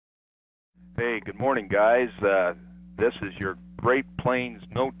Hey, good morning, guys. This is your Great Plains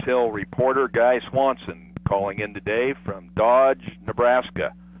no-till reporter, Guy Swanson, calling in today from Dodge,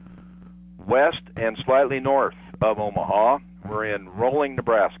 Nebraska, west and slightly north of Omaha. We're in Rolling,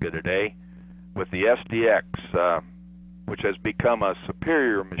 Nebraska today with the SDX, which has become a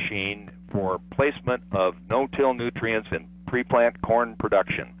superior machine for placement of no-till nutrients in pre-plant corn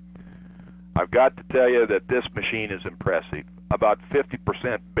production. I've got to tell you that this machine is impressive. About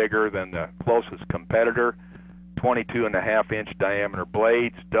 50% bigger than the closest competitor, 22.5-inch diameter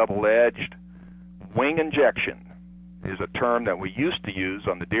blades, double-edged. Wing injection is a term that we used to use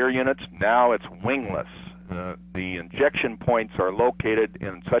on the Deere units. Now it's wingless. The injection points are located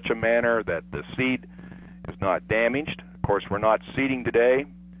in such a manner that the seed is not damaged. Of course, we're not seeding today.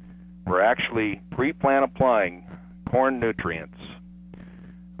 We're actually pre-plant applying corn nutrients.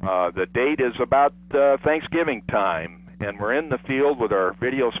 The date is about Thanksgiving time, and we're in the field with our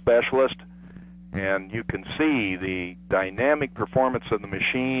video specialist, and you can see the dynamic performance of the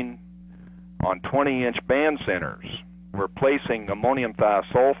machine on 20-inch band centers. We're placing ammonium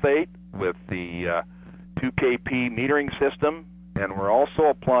thiosulfate with the 2KP metering system, and we're also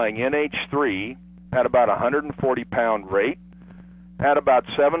applying NH3 at about 140-pound rate at about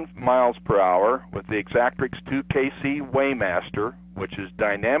 7 miles per hour with the Exactrix 2KC Weighmaster, which is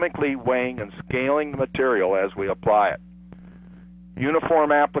dynamically weighing and scaling the material as we apply it.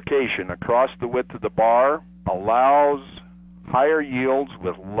 Uniform application across the width of the bar allows higher yields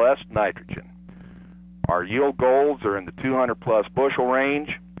with less nitrogen. Our yield goals are in the 200-plus bushel range.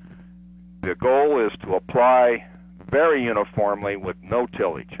 The goal is to apply very uniformly with no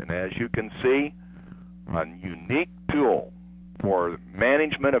tillage. And as you can see, a unique tool for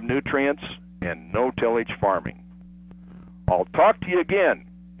management of nutrients and no-tillage farming. I'll talk to you again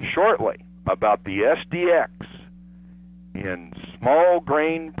shortly about the SDX in small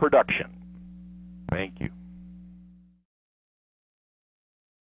grain production. Thank you.